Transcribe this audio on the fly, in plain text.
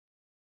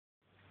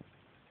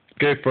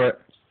Go for it.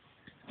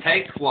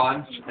 Take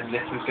one, and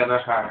this is gonna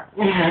hurt.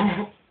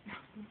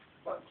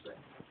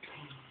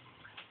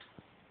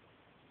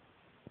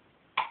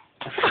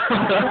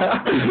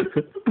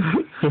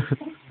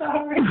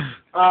 Sorry.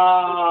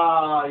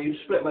 Ah, you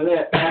split my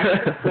lip.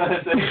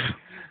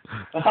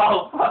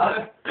 Oh,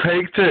 fuck.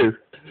 Take two.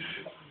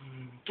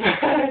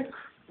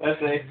 Let's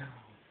see.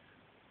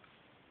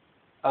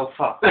 Oh,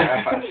 fuck.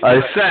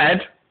 I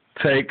said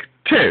take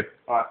two.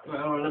 Alright.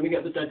 Well, let me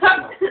get the dead thing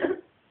out.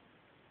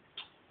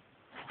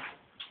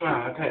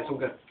 Ah, okay, it's all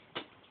good.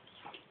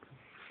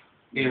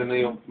 Even though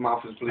your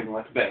mouth is bleeding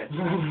like a bear.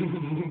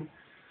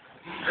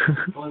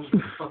 Mine's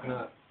fucking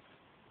hurt.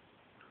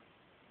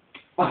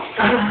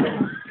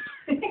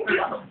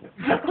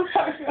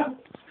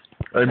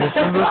 And this is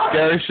the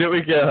scary shit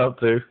we get up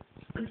to.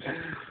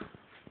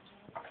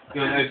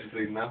 Your nose is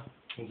bleeding now.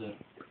 Is it?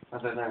 I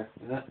don't know.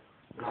 Is it?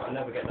 No, I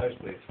never get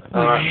nosebleeds.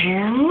 Alright.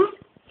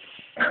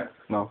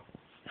 No.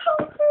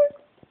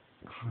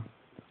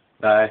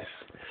 Nice.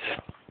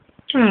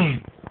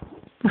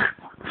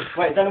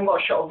 Wait, then I've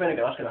got a shot of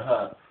vinegar, that's gonna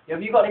hurt. Yeah,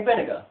 have you got any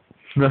vinegar?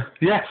 No.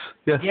 Yes.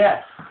 Yes.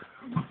 Yes.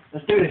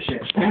 Let's do this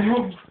shit.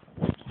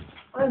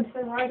 I'm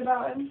so worried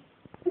about him.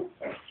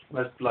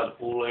 There's blood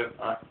all over.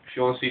 If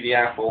you want to see the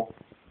apple,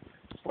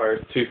 where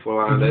his tooth will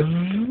land is.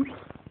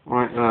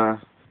 Right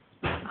there.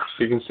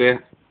 So you can see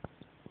it.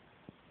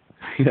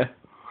 Yeah.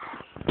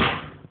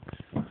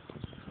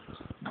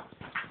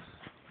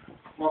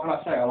 What can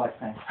I say? I like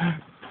pain.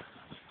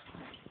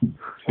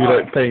 You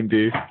like pain, do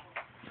you?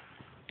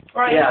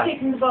 Right, Yeah. he's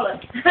kicking the bullet.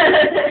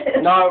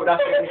 No,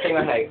 that's the only thing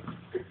I hate.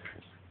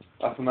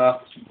 That's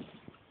enough.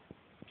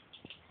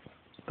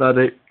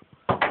 Daddy.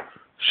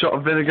 Shot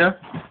of vinegar.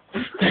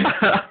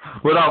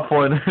 Without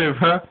pouring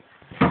over.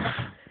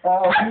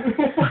 Oh.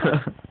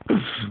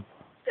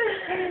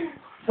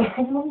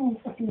 I'm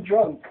fucking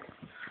drunk.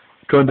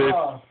 Go on, dude.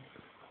 Oh.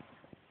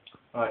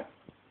 Right.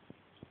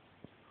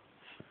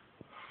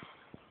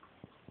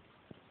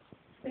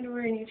 It's been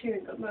ruining your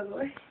chewing gum, by the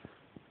way.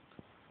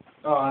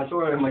 Oh, it's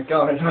already in my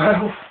gum as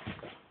well.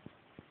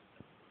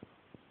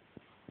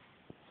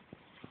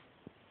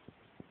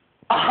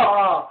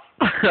 Ah!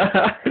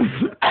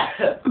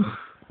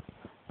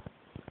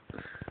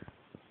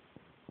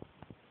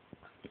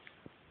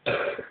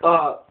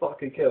 Ah,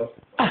 fucking kill.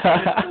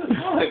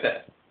 Like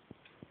that.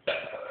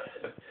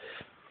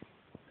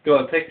 Go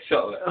on, take a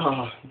shot of it.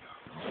 Oh.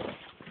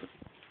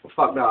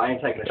 Fuck no, I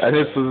ain't taking a shot. And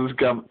this was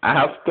gum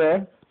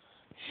after.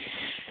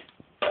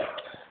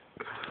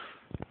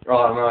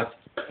 Oh,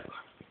 nice.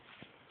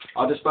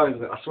 I'll dispose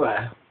of it, I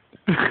swear.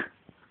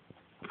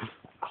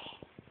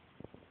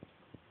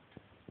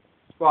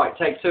 Right,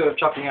 take two of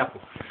chopping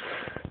apple.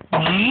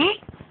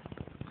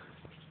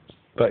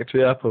 Back to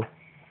the apple.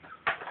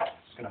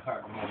 It's gonna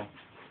hurt in a minute.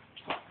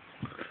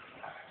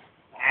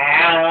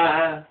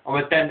 I'm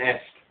a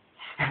dentist.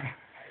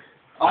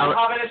 I'm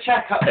having a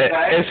checkup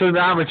today. It's an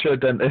amateur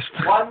dentist.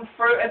 One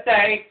fruit a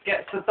day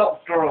gets the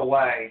doctor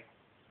away.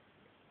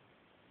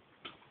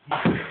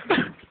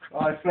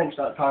 I flinched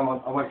that time,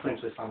 I won't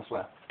flinch this time, I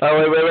swear. Oh,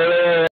 wait.